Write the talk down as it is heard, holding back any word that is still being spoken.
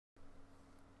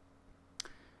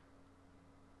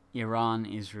Iran,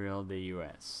 Israel, the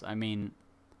US. I mean,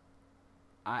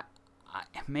 I,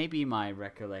 maybe my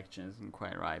recollection isn't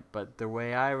quite right, but the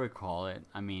way I recall it,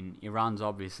 I mean, Iran's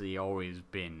obviously always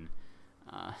been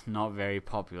not very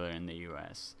popular in the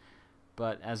US.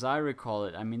 But as I recall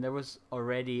it, I mean, there was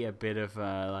already a bit of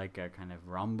a kind of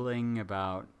rumbling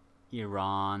about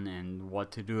Iran and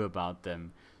what to do about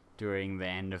them during the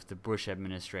end of the Bush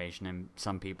administration, and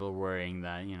some people worrying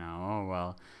that, oh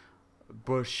well,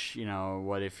 Bush,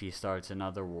 what if he starts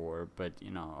another war? But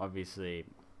obviously,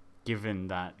 given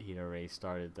that he'd already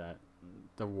started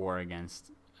the war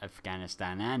against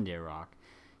Afghanistan and Iraq,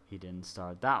 he didn't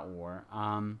start that war.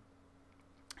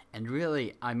 And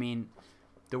really, I mean,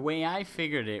 the way I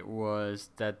figured it was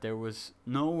that there was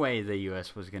no way the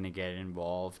US was going to get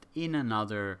involved in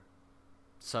another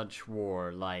such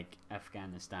war like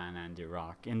Afghanistan and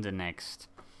Iraq in the next,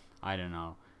 I don't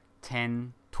know,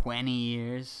 10, 20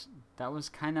 years. That was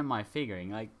kind of my figuring.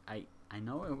 Like, I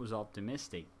know it was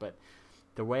optimistic, but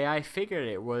the way I figured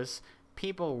it was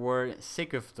people were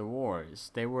sick of the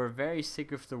wars. They were very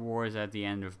sick of the wars at the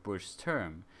end of Bush's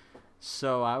term.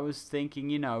 So I was thinking,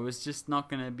 it was just not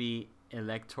going to be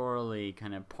electorally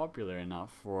kind of popular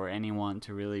enough for anyone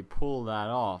to really pull that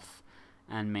off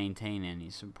and maintain any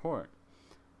support.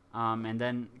 And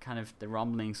then kind of the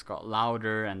rumblings got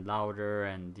louder and louder,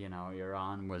 and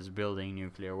Iran was building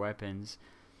nuclear weapons.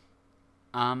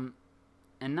 And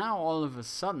now all of a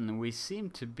sudden we seem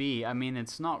to be, I mean,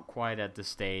 it's not quite at the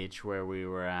stage where we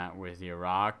were at with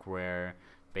Iraq, where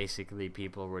basically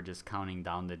people were just counting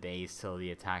down the days till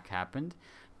the attack happened,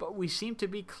 but we seem to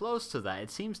be close to that. It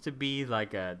seems to be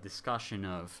like a discussion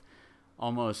of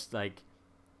almost like,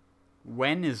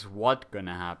 when is what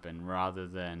gonna happen, rather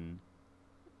than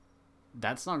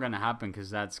that's not gonna happen because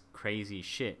that's crazy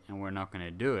shit and we're not gonna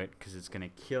do it because it's gonna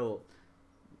kill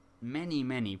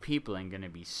many people and gonna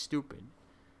be stupid.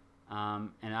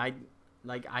 And I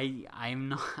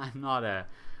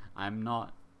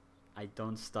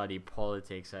don't study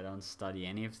politics. I don't study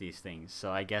any of these things.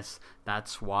 So I guess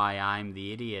that's why I'm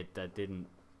the idiot that didn't,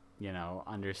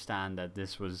 understand that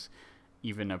this was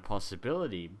even a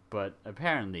possibility. But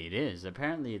apparently it is.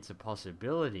 Apparently it's a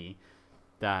possibility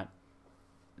that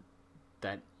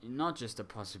not just a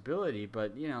possibility,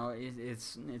 but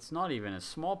it's not even a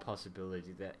small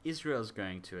possibility that Israel's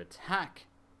going to attack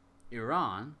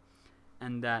Iran,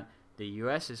 and that the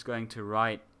US is going to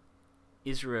write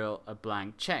Israel a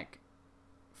blank check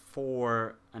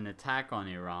for an attack on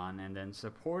Iran and then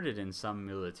support it in some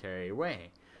military way.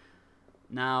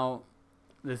 Now,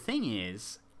 the thing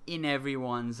is, in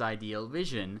everyone's ideal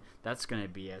vision, that's going to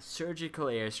be a surgical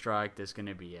airstrike. There's going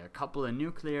to be a couple of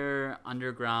nuclear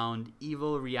underground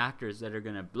evil reactors that are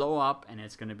going to blow up, and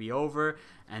it's going to be over,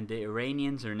 and the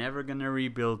Iranians are never going to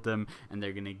rebuild them, and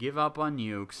they're going to give up on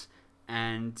nukes,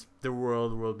 and the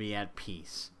world will be at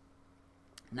peace.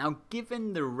 Now,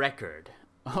 given the record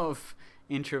of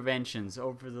interventions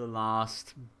over the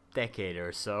last decade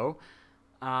or so,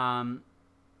 I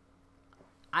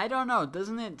don't know,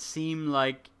 doesn't it seem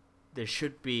like there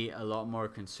should be a lot more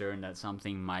concern that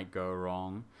something might go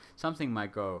wrong? Something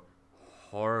might go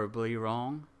horribly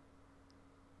wrong.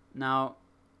 Now,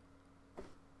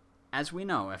 as we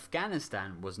know,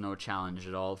 Afghanistan was no challenge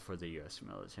at all for the US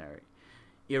military.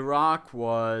 Iraq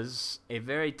was a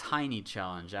very tiny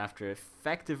challenge after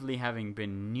effectively having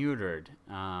been neutered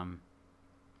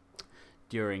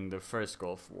during the first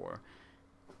Gulf War.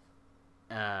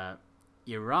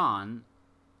 Iran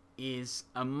is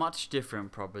a much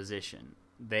different proposition.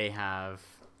 They have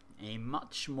a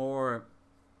much more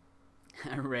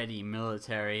ready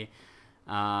military,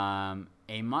 a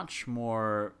much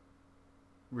more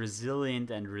resilient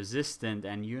and resistant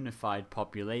and unified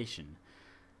population.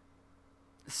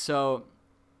 So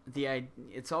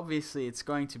it's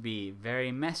going to be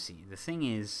very messy. The thing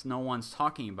is, no one's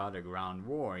talking about a ground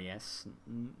war. Yes,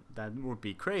 that would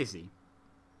be crazy.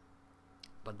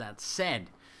 But that said,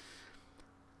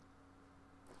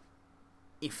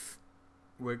 if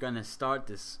we're going to start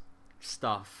this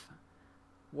stuff,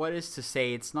 what is to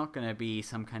say it's not going to be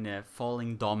some kind of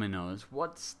falling dominoes?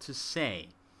 What's to say?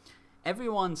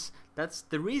 That's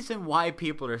the reason why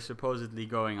people are supposedly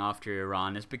going after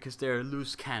Iran, is because they're a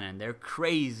loose cannon, they're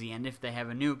crazy, and if they have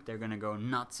a nuke, they're going to go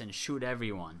nuts and shoot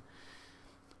everyone.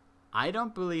 I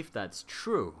don't believe that's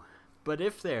true, but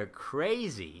if they're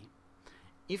crazy,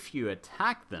 if you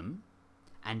attack them,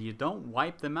 and you don't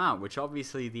wipe them out, which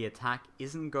obviously the attack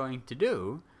isn't going to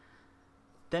do,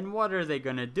 then what are they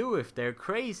going to do if they're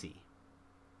crazy?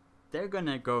 They're going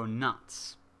to go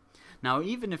nuts. Now,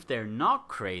 even if they're not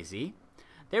crazy,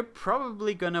 they're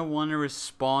probably going to want to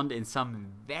respond in some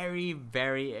very,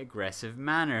 very aggressive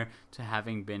manner to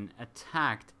having been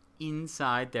attacked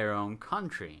inside their own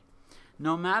country,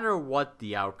 no matter what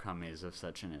the outcome is of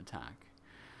such an attack.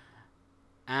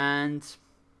 And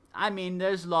I mean,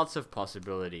 there's lots of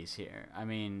possibilities here. I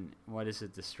mean, what is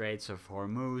it, the Straits of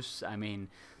Hormuz? I mean,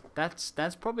 that's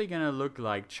probably going to look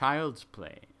like child's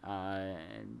play.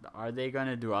 Are they going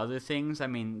to do other things? I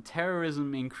mean,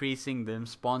 terrorism increasing, them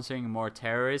sponsoring more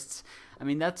terrorists, I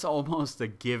mean, that's almost a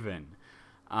given.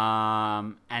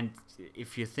 And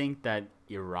if you think that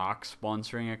Iraq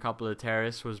sponsoring a couple of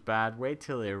terrorists was bad, wait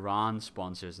till Iran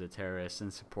sponsors the terrorists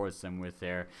and supports them with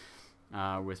their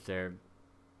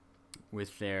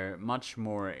much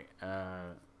more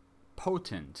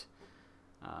potent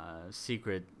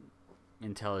secret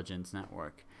intelligence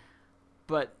network.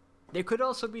 But there could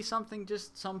also be something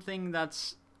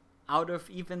that's out of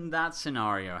even that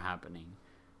scenario happening.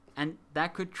 And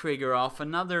that could trigger off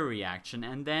another reaction,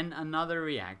 and then another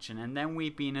reaction, and then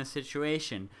we'd be in a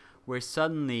situation where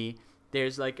suddenly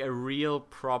there's like a real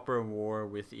proper war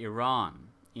with Iran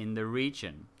in the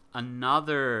region.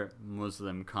 Another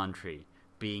Muslim country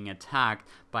being attacked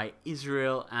by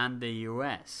Israel and the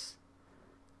US.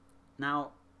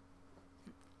 Now,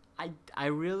 I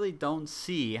really don't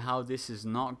see how this is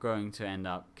not going to end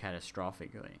up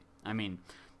catastrophically. I mean,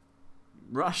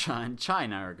 Russia and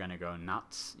China are going to go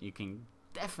nuts. You can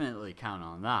definitely count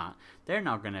on that. They're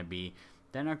not going to be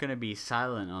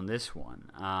silent on this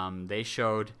one. They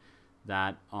showed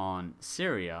that on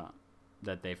Syria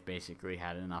that they've basically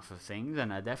had enough of things,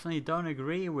 and I definitely don't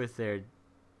agree with their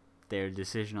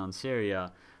decision on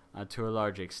Syria to a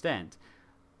large extent.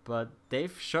 But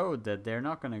they've showed that they're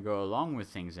not going to go along with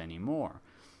things anymore.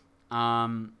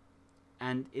 And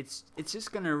it's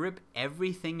just going to rip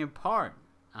everything apart.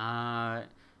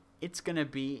 It's going to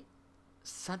be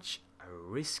such a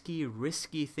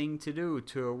risky thing to do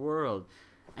to a world.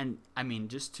 And, I mean,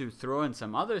 just to throw in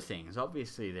some other things,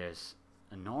 obviously there's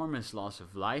enormous loss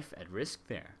of life at risk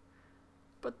there.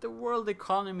 But the world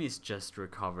economy's just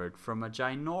recovered from a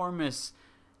ginormous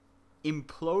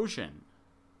implosion.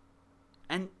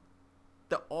 And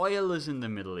the oil is in the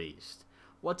Middle East.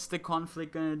 What's the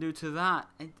conflict going to do to that?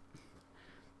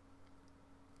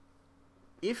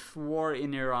 If war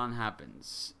in Iran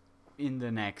happens in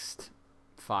the next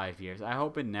 5 years, I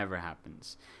hope it never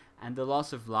happens, and the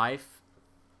loss of life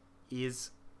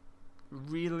is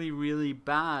really, really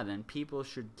bad, and people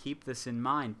should keep this in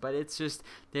mind. But it's just,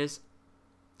 there's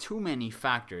too many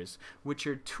factors which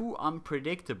are too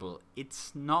unpredictable.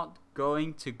 It's not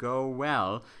going to go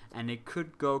well, and it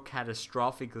could go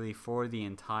catastrophically for the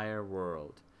entire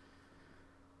world.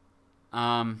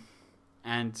 And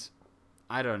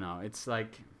I don't know, it's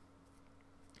like,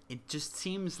 it just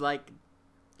seems like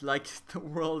the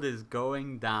world is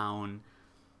going down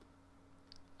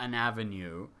an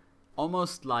avenue,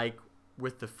 almost like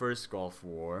with the first Gulf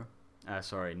War,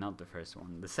 sorry, not the first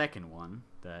one, the second one,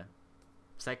 the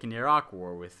second Iraq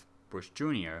War with Bush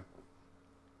Jr.,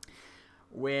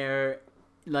 where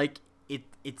like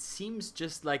it seems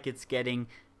just like it's getting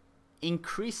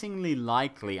increasingly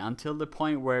likely until the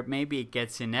point where maybe it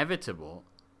gets inevitable.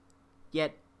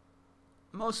 Yet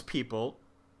most people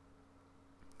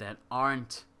that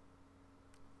aren't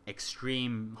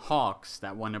extreme hawks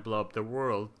that want to blow up the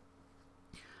world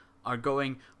are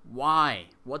going, why?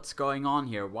 What's going on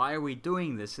here? Why are we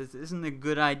doing this? This isn't a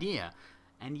good idea.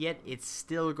 And yet it's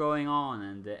still going on,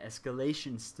 and the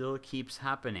escalation still keeps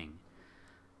happening.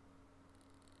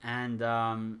 And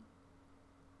I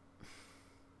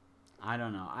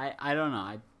don't know. I don't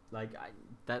know.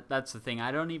 That's the thing.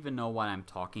 I don't even know why I'm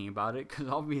talking about it, because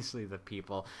obviously the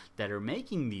people that are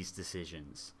making these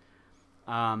decisions,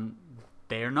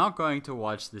 they're not going to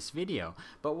watch this video.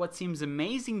 But what seems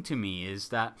amazing to me is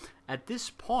that at this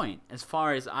point, as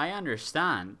far as I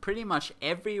understand, pretty much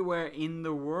everywhere in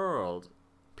the world,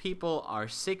 people are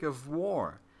sick of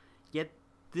war. Yet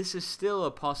this is still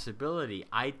a possibility.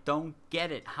 I don't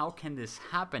get it. How can this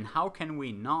happen? How can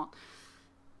we not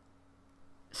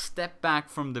step back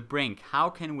from the brink? How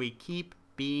can we keep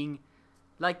being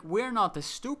like, we're not the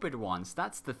stupid ones?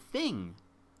 That's the thing.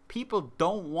 People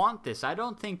don't want this. I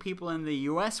don't think people in the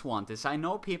US want this. I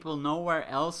know people nowhere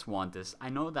else want this. I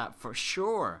know that for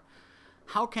sure.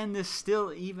 How can this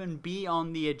still even be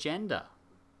on the agenda?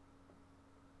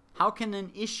 How can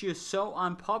an issue so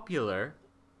unpopular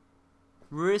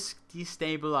risk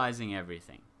destabilizing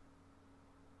everything?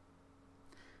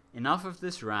 Enough of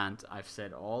this rant. I've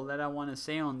said all that I want to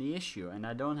say on the issue, and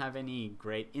I don't have any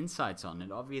great insights on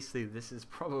it. Obviously, this is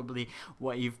probably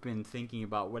what you've been thinking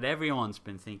about, what everyone's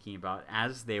been thinking about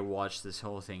as they watch this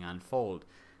whole thing unfold.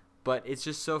 But it's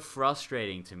just so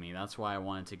frustrating to me. That's why I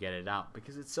wanted to get it out,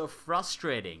 because it's so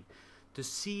frustrating to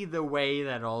see the way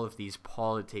that all of these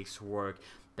politics work,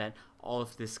 that all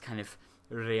of this kind of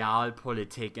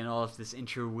realpolitik and all of this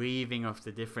interweaving of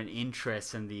the different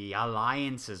interests and the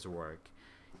alliances work.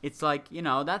 It's like,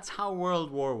 that's how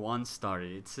World War One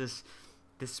started. It's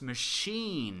this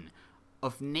machine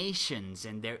of nations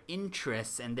and their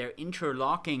interests and their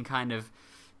interlocking kind of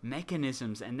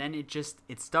mechanisms, and then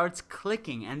it starts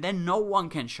clicking, and then no one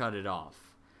can shut it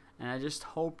off. And I just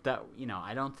hope that,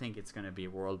 I don't think it's going to be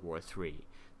World War III.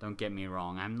 Don't get me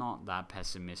wrong, I'm not that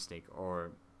pessimistic,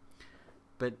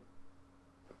 but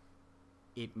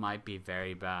it might be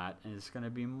very bad, and it's going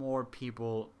to be more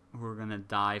people who are going to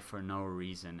die for no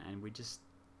reason, and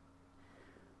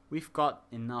we've got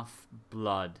enough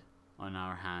blood on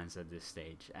our hands at this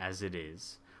stage as it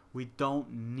is. We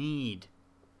don't need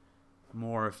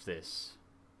more of this.